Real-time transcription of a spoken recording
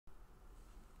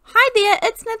Hi there,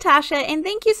 it's Natasha and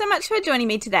thank you so much for joining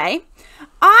me today.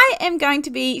 I am going to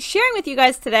be sharing with you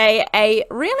guys today a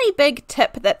really big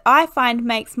tip that I find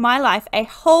makes my life a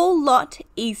whole lot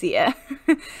easier.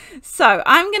 So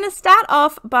I'm going to start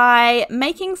off by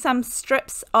making some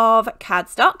strips of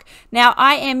cardstock. Now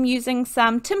I am using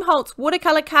some Tim Holtz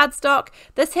watercolor cardstock.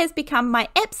 This has become my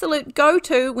absolute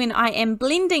go-to when I am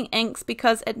blending inks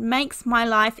because it makes my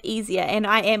life easier and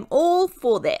I am all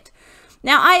for that.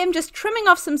 Now I am just trimming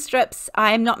off some strips.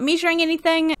 I am not measuring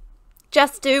anything.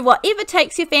 Just do whatever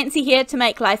takes your fancy here to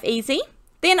make life easy.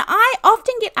 Then I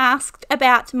often get asked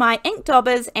about my ink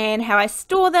daubers and how I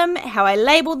store them, how I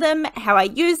label them, how I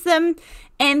use them.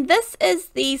 And this is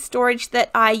the storage that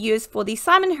I use for the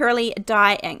Simon Hurley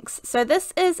dye inks. So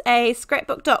this is a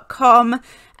scrapbook.com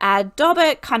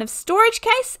Dauber kind of storage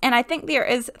case, and I think there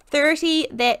is 30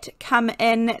 that come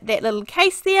in that little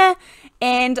case there,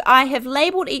 and I have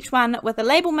labeled each one with a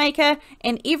label maker,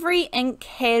 and every ink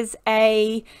has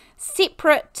a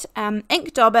separate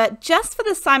ink dauber just for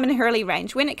the Simon Hurley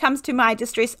range. When it comes to my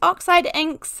Distress Oxide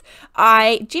inks,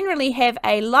 I generally have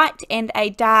a light and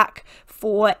a dark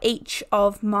for each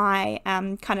of my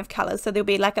kind of colors. So there'll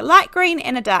be like a light green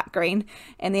and a dark green,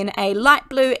 and then a light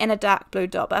blue and a dark blue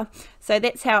dauber. So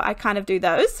that's how I kind of do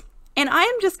those. And I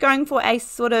am just going for a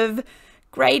sort of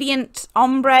gradient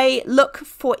ombre look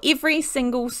for every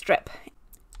single strip.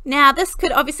 Now this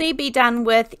could obviously be done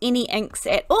with any inks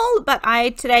at all, but I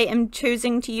today am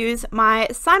choosing to use my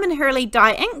Simon Hurley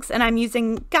dye inks, and I'm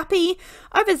using Guppy,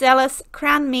 Overzealous,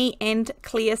 Crown Me and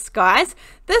Clear Skies.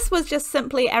 This was just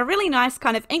simply a really nice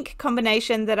kind of ink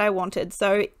combination that I wanted,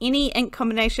 so any ink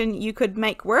combination you could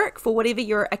make work for whatever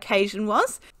your occasion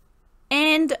was.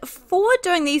 And for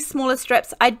doing these smaller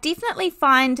strips, I definitely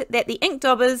find that the ink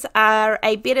daubers are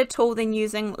a better tool than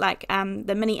using like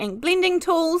the mini ink blending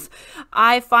tools.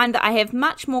 I find that I have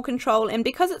much more control, and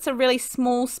because it's a really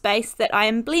small space that I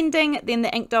am blending, then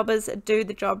the ink daubers do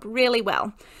the job really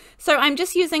well. So I'm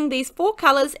just using these 4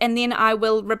 colors, and then I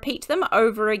will repeat them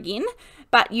over again.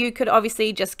 But you could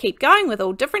obviously just keep going with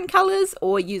all different colors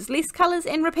or use less colors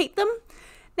and repeat them.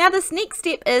 Now this next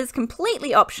step is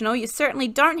completely optional. You certainly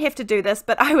don't have to do this,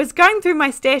 but I was going through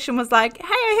my stash and was like, hey,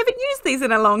 I haven't used these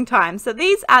in a long time. So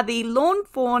these are the Lawn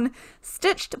Fawn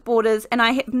stitched borders, and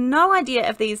I have no idea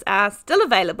if these are still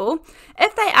available.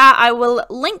 If they are, I will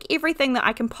link everything that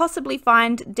I can possibly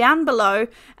find down below,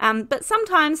 but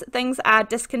sometimes things are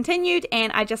discontinued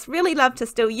and I just really love to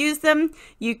still use them.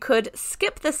 You could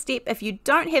skip this step if you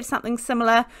don't have something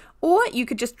similar, or you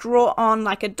could just draw on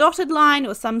like a dotted line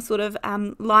or some sort of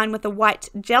line with a white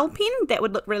gel pen. That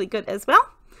would look really good as well.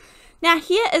 Now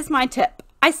here is my tip.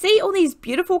 I see all these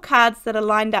beautiful cards that are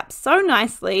lined up so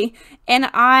nicely, and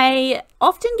I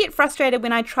often get frustrated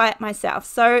when I try it myself.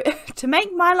 So to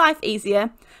make my life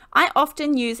easier, I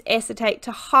often use acetate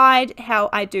to hide how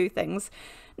I do things.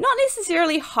 Not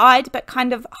necessarily hide, but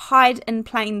kind of hide in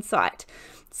plain sight.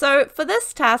 So for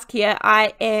this task here,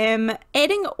 I am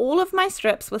adding all of my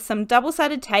strips with some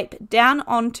double-sided tape down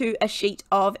onto a sheet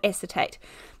of acetate,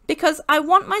 because I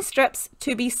want my strips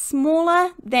to be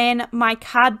smaller than my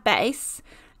card base,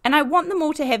 and I want them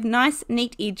all to have nice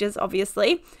neat edges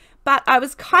obviously, but I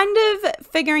was kind of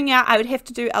figuring out I would have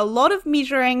to do a lot of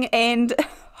measuring and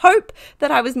hope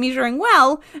that I was measuring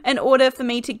well in order for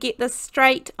me to get this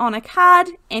straight on a card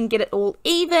and get it all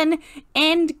even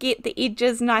and get the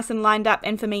edges nice and lined up,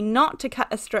 and for me not to cut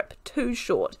a strip too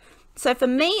short. So for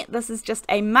me, this is just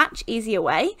a much easier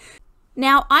way.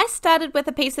 Now I started with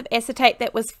a piece of acetate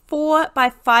that was 4 by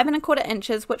 5 1/4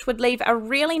 inches, which would leave a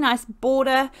really nice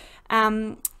border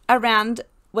around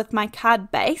with my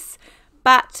card base.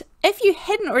 But if you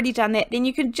hadn't already done that, then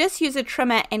you could just use a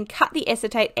trimmer and cut the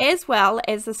acetate as well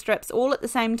as the strips all at the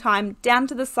same time down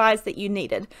to the size that you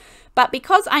needed. But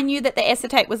because I knew that the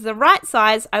acetate was the right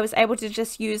size, I was able to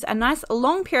just use a nice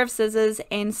long pair of scissors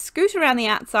and scoot around the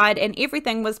outside, and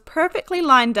everything was perfectly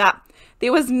lined up.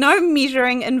 There was no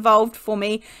measuring involved for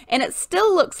me, and it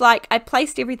still looks like I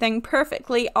placed everything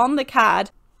perfectly on the card,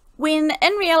 when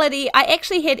in reality I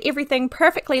actually had everything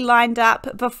perfectly lined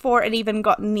up before it even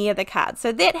got near the card.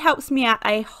 So that helps me out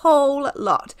a whole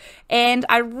lot, and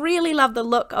I really love the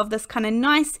look of this kind of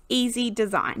nice easy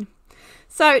design.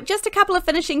 So just a couple of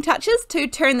finishing touches to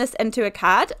turn this into a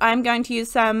card. I'm going to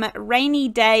use some Rainy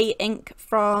Day ink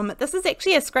from, this is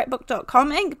actually a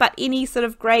scrapbook.com ink, but any sort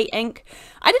of grey ink.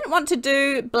 I didn't want to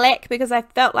do black because I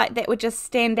felt like that would just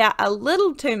stand out a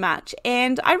little too much,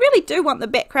 and I really do want the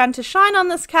background to shine on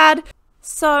this card.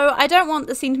 So I don't want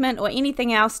the sentiment or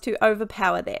anything else to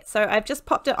overpower that. So I've just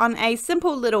popped it on a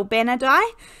simple little banner die.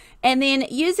 And then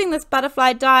using this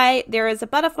butterfly die, there is a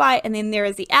butterfly and then there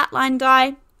is the outline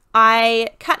die. I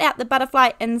cut out the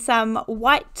butterfly in some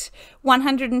white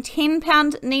 110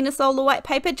 pound Nina Solar white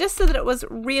paper just so that it was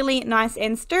really nice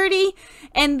and sturdy.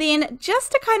 And then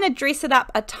just to kind of dress it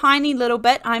up a tiny little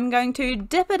bit, I'm going to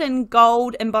dip it in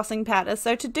gold embossing powder.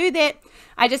 So to do that,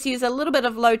 I just use a little bit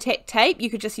of low-tack tape. You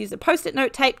could just use a post-it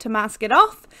note tape to mask it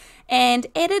off, and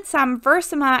added some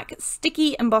Versamark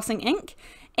sticky embossing ink,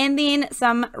 and then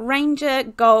some Ranger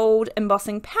Gold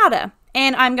embossing powder.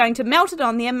 And I'm going to melt it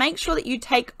on there. Make sure that you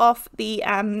take off the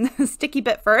sticky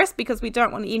bit first, because we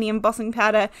don't want any embossing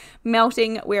powder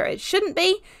melting where it shouldn't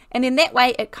be. And then that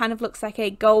way it kind of looks like a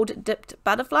gold dipped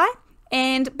butterfly.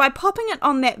 And by popping it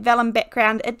on that vellum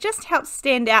background, it just helps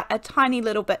stand out a tiny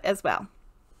little bit as well.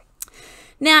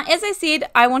 Now, as I said,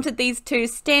 I wanted these to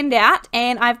stand out,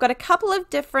 and I've got a couple of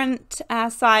different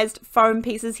sized foam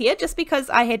pieces here just because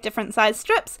I had different size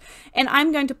strips, and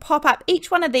I'm going to pop up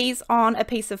each one of these on a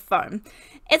piece of foam.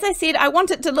 As I said, I want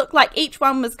it to look like each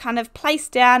one was kind of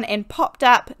placed down and popped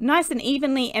up nice and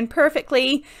evenly and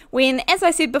perfectly, when, as I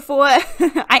said before,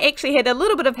 I actually had a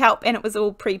little bit of help and it was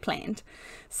all pre-planned.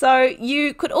 So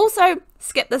you could also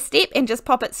skip this step and just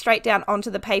pop it straight down onto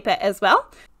the paper as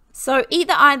well. So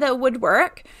either would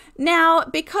work. Now,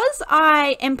 because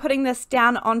I am putting this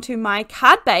down onto my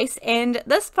card base and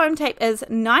this foam tape is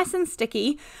nice and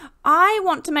sticky, I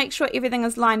want to make sure everything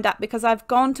is lined up, because I've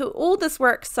gone to all this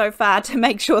work so far to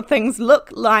make sure things look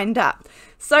lined up.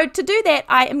 So to do that,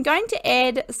 I am going to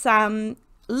add some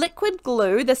liquid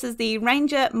glue. This is the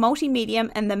Ranger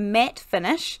Multi-Medium in the matte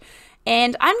finish.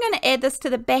 And I'm going to add this to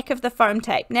the back of the foam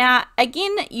tape. Now,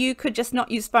 again, you could just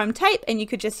not use foam tape and you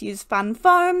could just use fun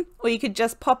foam, or you could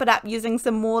just pop it up using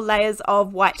some more layers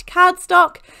of white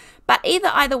cardstock. But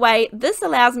either way, this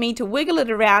allows me to wiggle it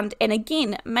around and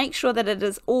again, make sure that it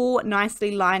is all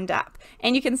nicely lined up.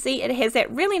 And you can see it has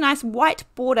that really nice white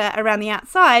border around the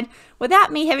outside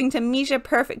without me having to measure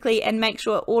perfectly and make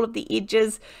sure all of the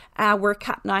edges were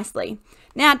cut nicely.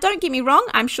 Now, don't get me wrong,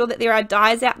 I'm sure that there are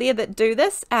dies out there that do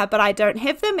this, but I don't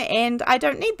have them and I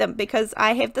don't need them because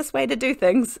I have this way to do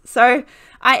things. So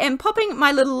I am popping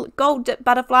my little gold dip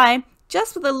butterfly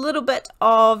just with a little bit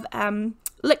of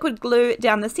liquid glue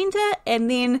down the center, and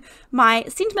then my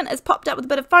sentiment is popped up with a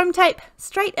bit of foam tape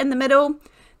straight in the middle.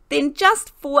 Then just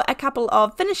for a couple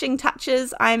of finishing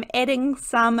touches, I'm adding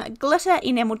some glitter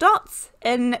enamel dots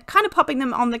and kind of popping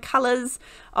them on the colors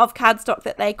of cardstock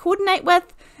that they coordinate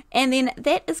with. And then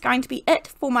that is going to be it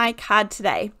for my card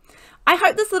today. I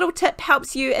hope this little tip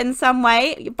helps you in some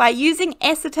way by using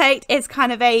acetate as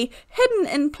kind of a hidden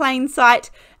in plain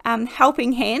sight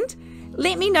helping hand.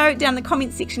 Let me know down the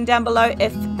comment section down below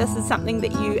if this is something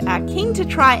that you are keen to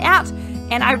try out,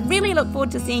 and I really look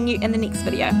forward to seeing you in the next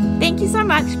video. Thank you so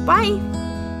much. Bye.